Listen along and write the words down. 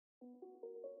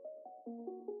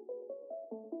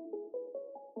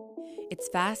It's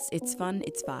fast, it's fun,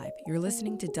 it's vibe. You're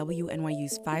listening to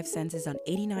WNYU's 5 Senses on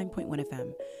 89.1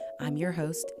 FM. I'm your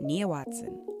host, Nia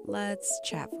Watson. Let's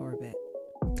chat for a bit.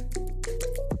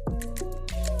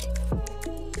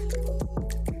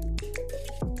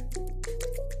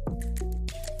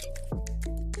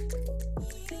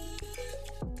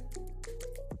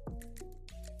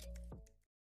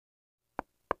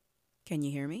 Can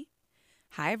you hear me?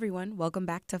 Hi everyone, welcome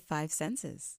back to 5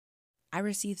 Senses. I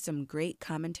received some great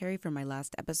commentary from my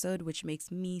last episode, which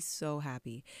makes me so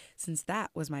happy, since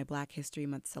that was my Black History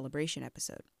Month celebration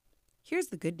episode. Here's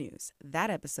the good news. That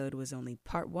episode was only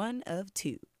part 1 of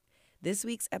 2. This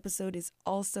week's episode is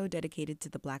also dedicated to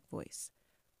the Black voice,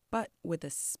 but with a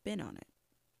spin on it.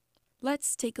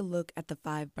 Let's take a look at the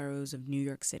 5 boroughs of New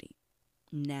York City.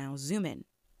 Now zoom in.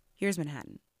 Here's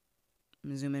Manhattan.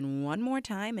 Zoom in one more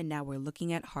time, and now we're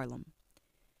looking at Harlem.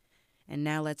 And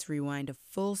now let's rewind a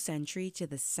full century to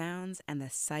the sounds and the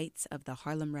sights of the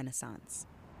Harlem Renaissance.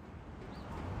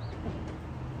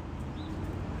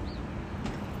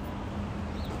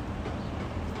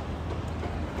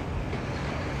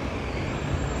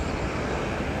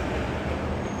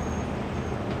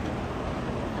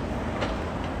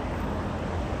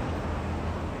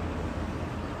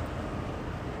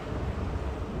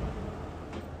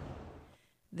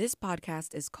 This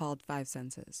podcast is called 5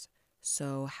 Senses.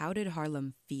 So how did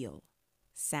Harlem feel?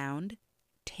 Sound,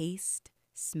 taste,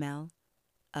 smell,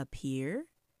 appear?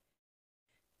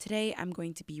 Today I'm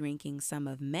going to be ranking some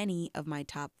of many of my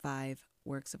top 5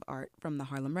 works of art from the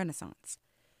Harlem Renaissance.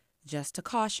 Just a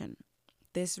caution,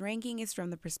 this ranking is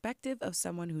from the perspective of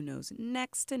someone who knows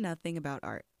next to nothing about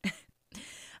art.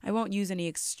 I won't use any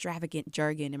extravagant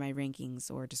jargon in my rankings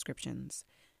or descriptions.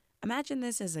 Imagine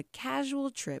this as a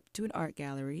casual trip to an art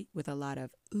gallery with a lot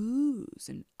of oohs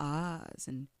and ahs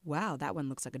and wow, that one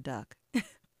looks like a duck.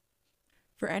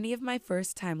 For any of my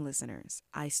first-time listeners,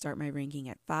 I start my ranking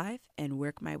at 5 and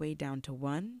work my way down to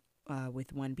 1,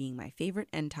 with 1 being my favorite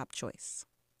and top choice.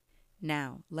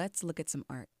 Now, let's look at some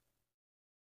art.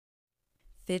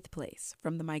 5th place,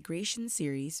 from the Migration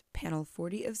series, panel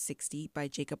 40 of 60 by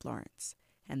Jacob Lawrence,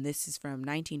 and this is from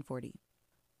 1940.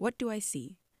 What do I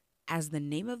see? As the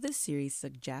name of this series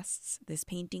suggests, this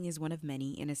painting is one of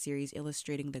many in a series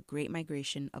illustrating the Great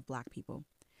Migration of Black people.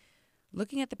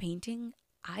 Looking at the painting,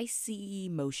 I see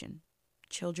motion.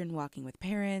 Children walking with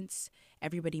parents,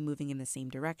 everybody moving in the same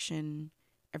direction,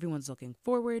 everyone's looking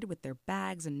forward with their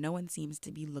bags, and no one seems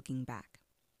to be looking back.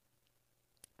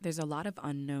 There's a lot of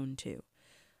unknown too.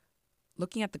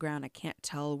 Looking at the ground, I can't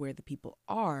tell where the people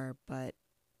are, but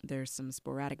there's some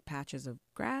sporadic patches of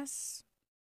grass.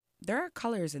 There are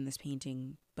colors in this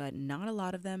painting, but not a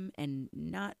lot of them and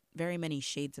not very many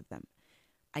shades of them.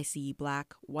 I see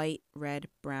black, white, red,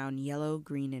 brown, yellow,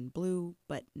 green, and blue,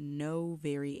 but no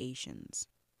variations.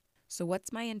 So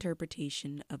what's my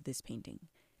interpretation of this painting?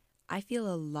 I feel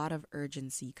a lot of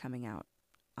urgency coming out.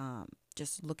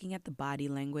 Just looking at the body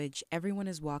language, everyone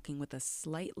is walking with a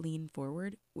slight lean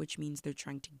forward, which means they're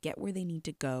trying to get where they need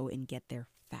to go and get there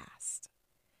fast.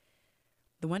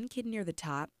 The one kid near the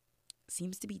top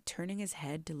seems to be turning his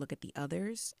head to look at the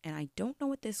others, and I don't know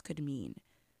what this could mean,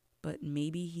 but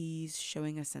maybe he's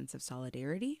showing a sense of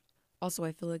solidarity. Also,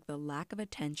 I feel like the lack of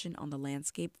attention on the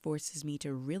landscape forces me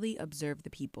to really observe the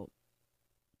people.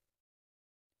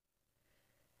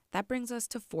 That brings us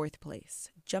to 4th place,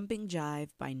 Jumping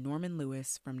Jive by Norman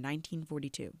Lewis from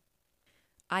 1942.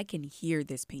 I can hear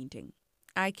this painting.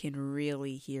 I can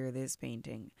really hear this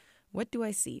painting. What do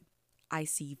I see? I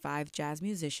see 5 jazz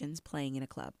musicians playing in a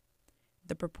club.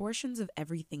 The proportions of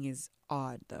everything is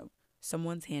odd, though.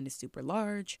 Someone's hand is super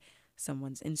large,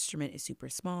 someone's instrument is super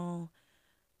small,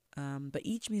 but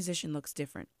each musician looks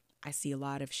different. I see a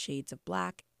lot of shades of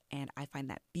black, and I find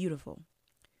that beautiful.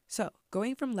 So,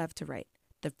 going from left to right,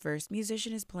 the first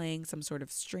musician is playing some sort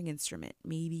of string instrument,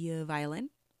 maybe a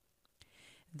violin.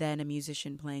 Then a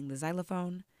musician playing the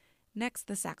xylophone, next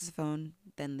the saxophone,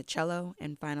 then the cello,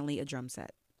 and finally a drum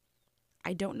set.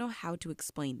 I don't know how to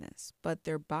explain this, but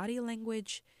their body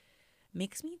language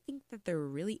makes me think that they're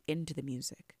really into the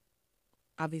music.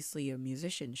 Obviously, a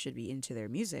musician should be into their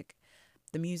music.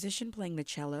 The musician playing the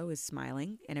cello is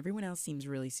smiling, and everyone else seems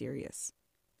really serious.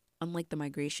 Unlike the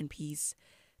Migration piece,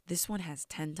 this one has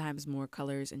 10 times more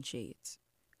colors and shades.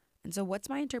 And so what's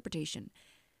my interpretation?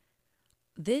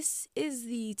 This is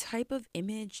the type of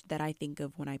image that I think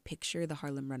of when I picture the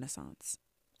Harlem Renaissance.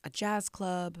 A jazz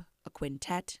club, a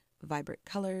quintet, vibrant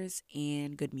colors,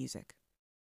 and good music.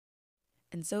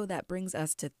 And so that brings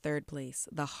us to 3rd place,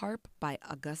 The Harp by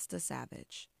Augusta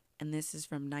Savage, and this is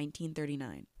from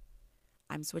 1939.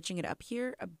 I'm switching it up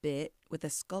here a bit with a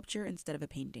sculpture instead of a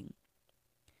painting.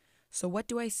 So what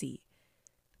do I see?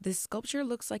 This sculpture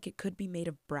looks like it could be made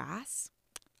of brass.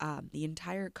 The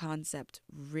entire concept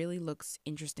really looks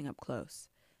interesting up close.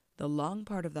 The long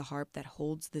part of the harp that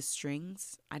holds the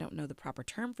strings, I don't know the proper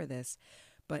term for this,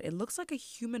 but it looks like a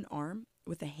human arm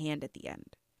with a hand at the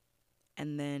end.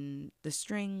 And then the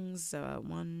strings,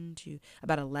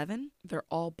 about 11, they're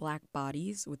all black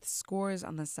bodies with scores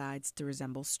on the sides to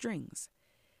resemble strings.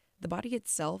 The body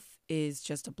itself is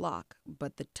just a block,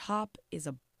 but the top is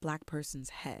a black person's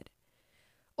head.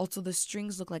 Also, the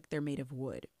strings look like they're made of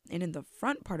wood. And in the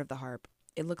front part of the harp,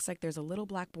 it looks like there's a little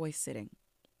black boy sitting.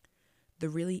 The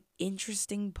really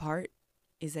interesting part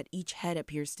is that each head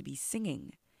appears to be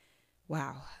singing.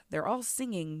 Wow, they're all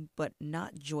singing, but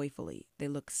not joyfully. They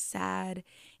look sad,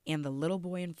 and the little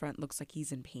boy in front looks like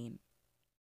he's in pain.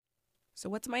 So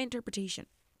what's my interpretation?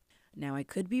 Now, I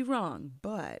could be wrong,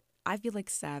 but I feel like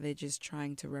Savage is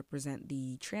trying to represent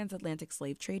the transatlantic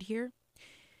slave trade here.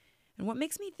 And what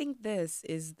makes me think this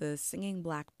is the singing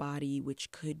black body,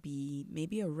 which could be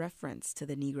maybe a reference to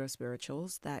the Negro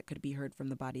spirituals that could be heard from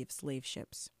the body of slave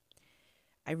ships.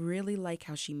 I really like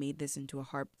how she made this into a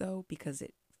harp, though, because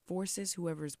it forces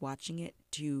whoever's watching it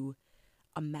to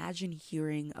imagine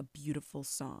hearing a beautiful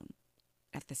song.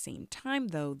 At the same time,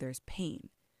 though, there's pain.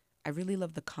 I really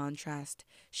love the contrast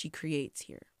she creates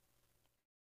here.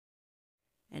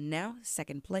 And now,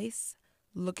 second place,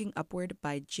 Looking Upward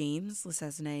by James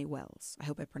Lesesne Wells. I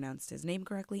hope I pronounced his name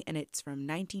correctly, and it's from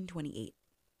 1928.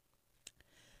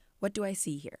 What do I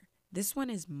see here? This one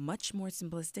is much more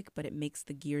simplistic, but it makes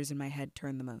the gears in my head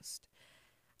turn the most.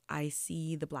 I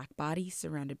see the black body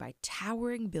surrounded by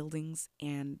towering buildings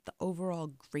and the overall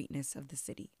greatness of the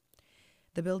city.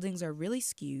 The buildings are really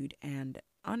skewed and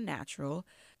unnatural,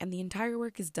 and the entire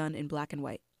work is done in black and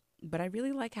white, but I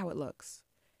really like how it looks.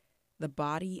 The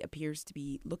body appears to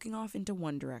be looking off into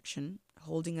one direction,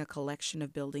 holding a collection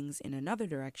of buildings in another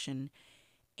direction,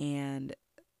 and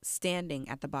standing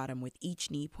at the bottom with each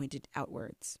knee pointed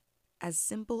outwards. As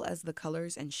simple as the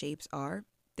colors and shapes are,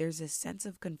 there's a sense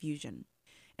of confusion.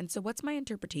 And so what's my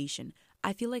interpretation?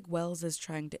 I feel like Wells is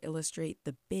trying to illustrate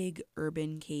the big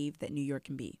urban cave that New York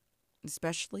can be,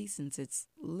 especially since it's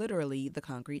literally the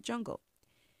concrete jungle.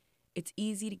 It's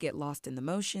easy to get lost in the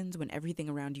motions when everything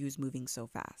around you is moving so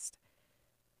fast.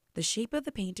 The shape of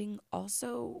the painting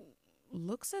also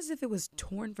looks as if it was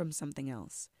torn from something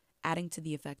else, adding to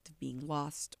the effect of being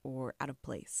lost or out of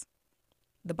place.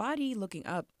 The body looking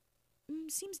up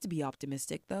seems to be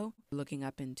optimistic, though, looking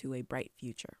up into a bright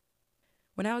future.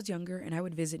 When I was younger and I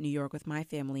would visit New York with my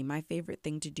family, my favorite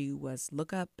thing to do was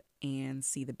look up and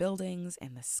see the buildings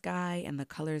and the sky and the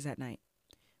colors at night.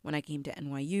 When I came to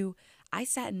NYU, I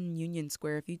sat in Union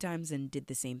Square a few times and did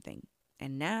the same thing.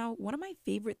 And now, one of my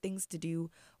favorite things to do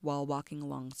while walking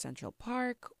along Central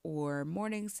Park or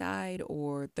Morningside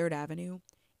or 3rd Avenue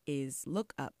is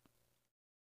look up.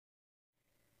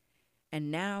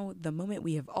 And now, the moment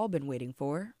we have all been waiting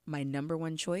for, my number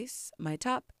one choice, my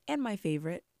top and my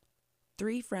favorite,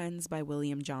 Three Friends by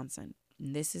William Johnson.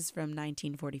 And this is from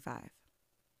 1945.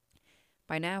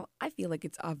 By now, I feel like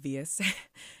it's obvious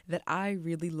that I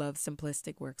really love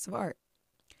simplistic works of art.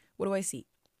 What do I see?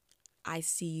 I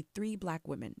see 3 black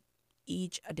women,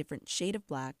 each a different shade of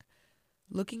black,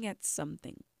 looking at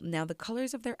something. Now, the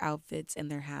colors of their outfits and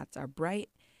their hats are bright.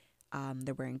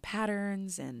 They're wearing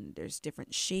patterns and there's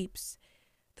different shapes.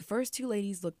 The first 2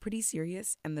 ladies look pretty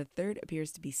serious, and the third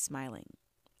appears to be smiling.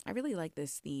 I really like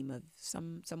this theme of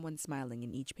someone smiling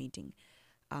in each painting.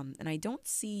 And I don't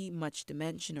see much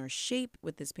dimension or shape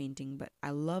with this painting, but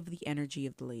I love the energy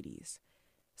of the ladies.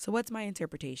 So what's my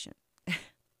interpretation?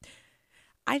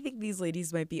 I think these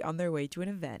ladies might be on their way to an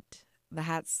event. The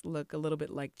hats look a little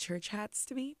bit like church hats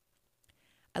to me.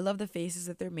 I love the faces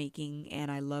that they're making,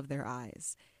 and I love their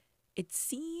eyes. It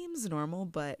seems normal,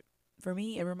 but for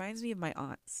me, it reminds me of my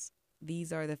aunts.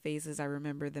 These are the faces I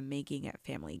remember them making at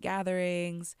family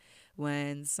gatherings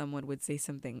when someone would say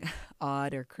something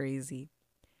odd or crazy.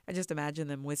 I just imagine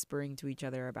them whispering to each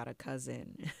other about a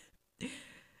cousin.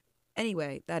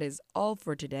 Anyway, that is all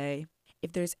for today.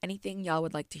 If there's anything y'all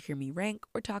would like to hear me rank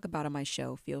or talk about on my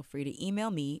show, feel free to email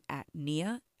me at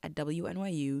nia@wnyu.org.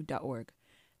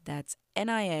 That's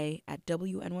nia@wnyu.org.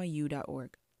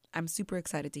 I'm super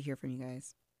excited to hear from you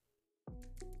guys.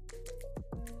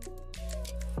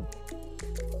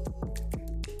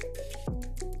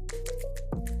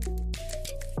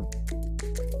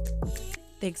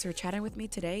 Thanks for chatting with me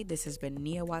today. This has been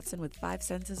Nia Watson with 5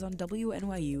 Senses on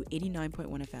WNYU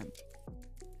 89.1 FM.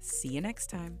 See you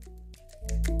next time.